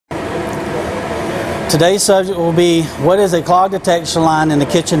Today's subject will be, what is a clogged detection line in the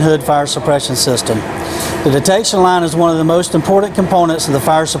kitchen hood fire suppression system? The detection line is one of the most important components of the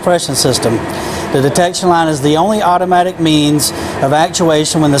fire suppression system. The detection line is the only automatic means of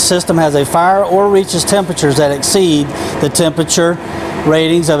actuation when the system has a fire or reaches temperatures that exceed the temperature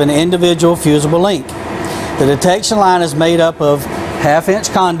ratings of an individual fusible link. The detection line is made up of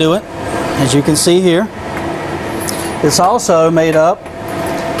half-inch conduit, as you can see here. It's also made up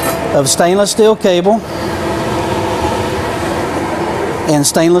of stainless steel cable and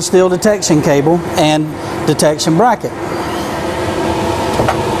stainless steel detection cable and detection bracket.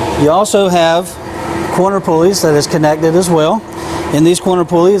 You also have corner pulleys that is connected as well. In these corner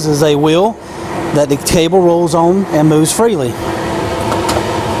pulleys is a wheel that the cable rolls on and moves freely.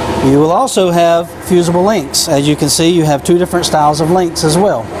 You will also have fusible links. As you can see, you have two different styles of links as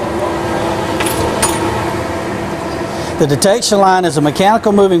well. The detection line is a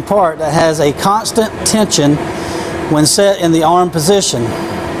mechanical moving part that has a constant tension when set in the arm position.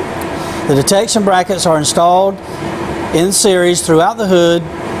 The detection brackets are installed in series throughout the hood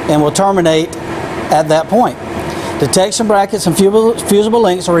and will terminate at that point. Detection brackets and fusible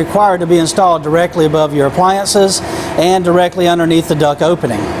links are required to be installed directly above your appliances and directly underneath the duct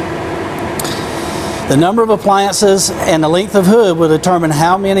opening. The number of appliances and the length of hood will determine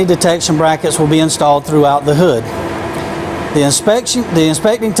how many detection brackets will be installed throughout the hood. The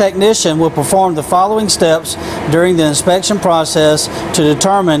inspecting technician will perform the following steps during the inspection process to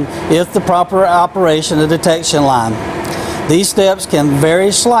determine if the proper operation of the detection line. These steps can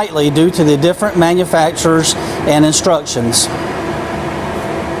vary slightly due to the different manufacturers and instructions.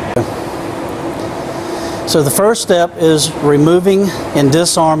 So the first step is removing and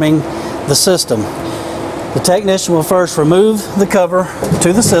disarming the system. The technician will first remove the cover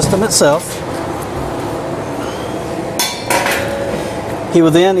to the system itself. He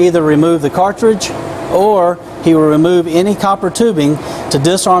will then either remove the cartridge or he will remove any copper tubing to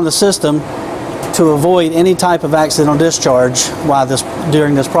disarm the system to avoid any type of accidental discharge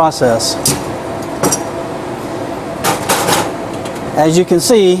during this process. As you can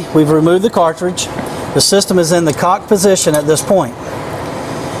see, we've removed the cartridge. The system is in the cocked position at this point.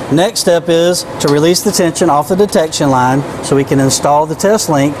 Next step is to release the tension off the detection line so we can install the test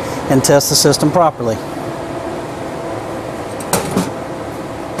link and test the system properly.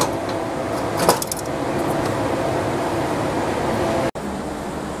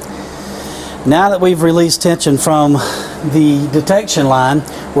 Now that we've released tension from the detection line,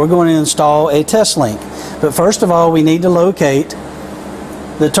 we're going to install a test link. But first of all, we need to locate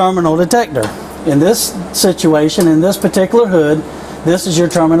the terminal detector. In this situation, in this particular hood, this is your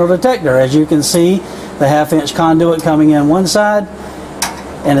terminal detector. As you can see, the half-inch conduit coming in one side,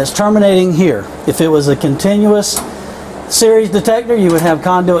 and it's terminating here. If it was a continuous series detector, you would have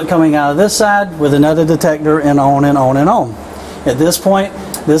conduit coming out of this side with another detector and on and on and on. At this point,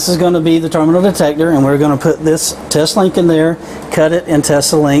 this is going to be the terminal detector, and we're going to put this test link in there, cut it, and test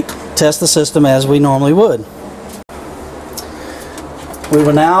the link, test the system as we normally would. We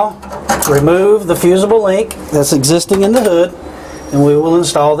will now remove the fusible link that's existing in the hood, and we will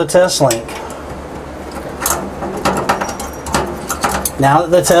install the test link. Now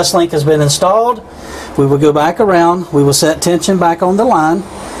that the test link has been installed, we will go back around, we will set tension back on the line,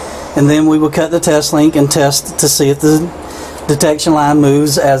 and then we will cut the test link and test to see if the detection line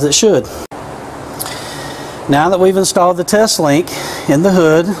moves as it should. Now that we've installed the test link in the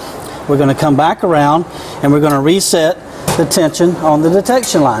hood, we're going to come back around and we're going to reset the tension on the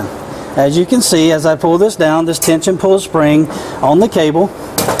detection line. As you can see, as I pull this down, this tension pull spring on the cable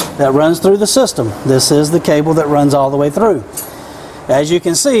that runs through the system. This is the cable that runs all the way through. As you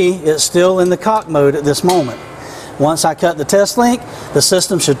can see, it's still in the cock mode at this moment. Once I cut the test link, the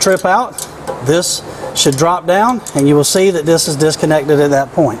system should trip out. This should drop down, and you will see that this is disconnected at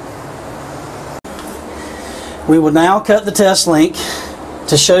that point. We will now cut the test link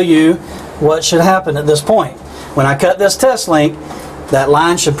to show you what should happen at this point. When I cut this test link, that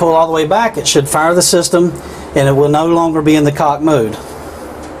line should pull all the way back. It should fire the system, and it will no longer be in the cock mode.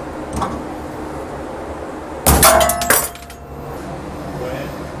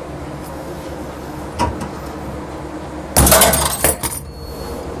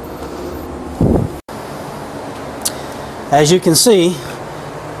 As you can see,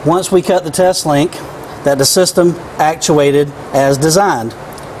 once we cut the test link, that the system actuated as designed.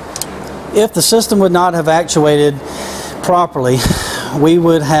 If the system would not have actuated properly, we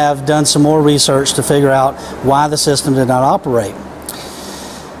would have done some more research to figure out why the system did not operate.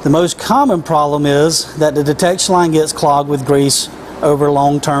 The most common problem is that the detection line gets clogged with grease over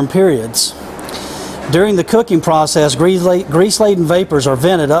long-term periods. During the cooking process, grease-laden vapors are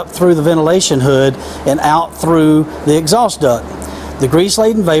vented up through the ventilation hood and out through the exhaust duct. The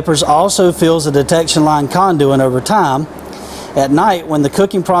grease-laden vapors also fills the detection line conduit over time. At night, when the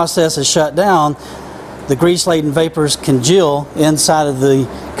cooking process is shut down, the grease-laden vapors congeal inside of the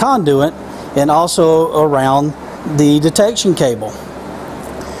conduit and also around the detection cable.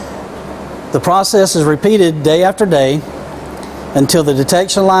 The process is repeated day after day until the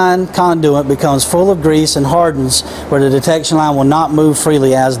detection line conduit becomes full of grease and hardens where the detection line will not move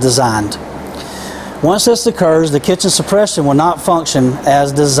freely as designed. Once this occurs, the kitchen suppression will not function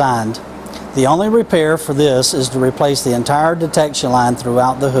as designed. The only repair for this is to replace the entire detection line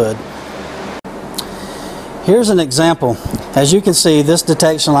throughout the hood. Here's an example. As you can see, this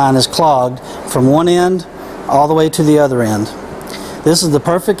detection line is clogged from one end all the way to the other end. This is the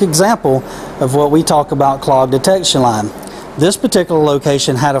perfect example of what we talk about clogged detection line. This particular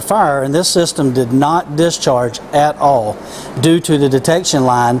location had a fire and this system did not discharge at all due to the detection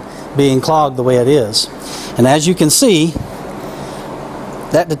line being clogged the way it is. And as you can see,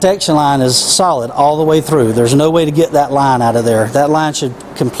 that detection line is solid all the way through. There's no way to get that line out of there. That line should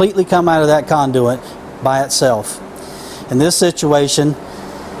completely come out of that conduit by itself. In this situation,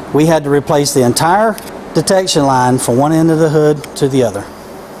 we had to replace the entire detection line from one end of the hood to the other.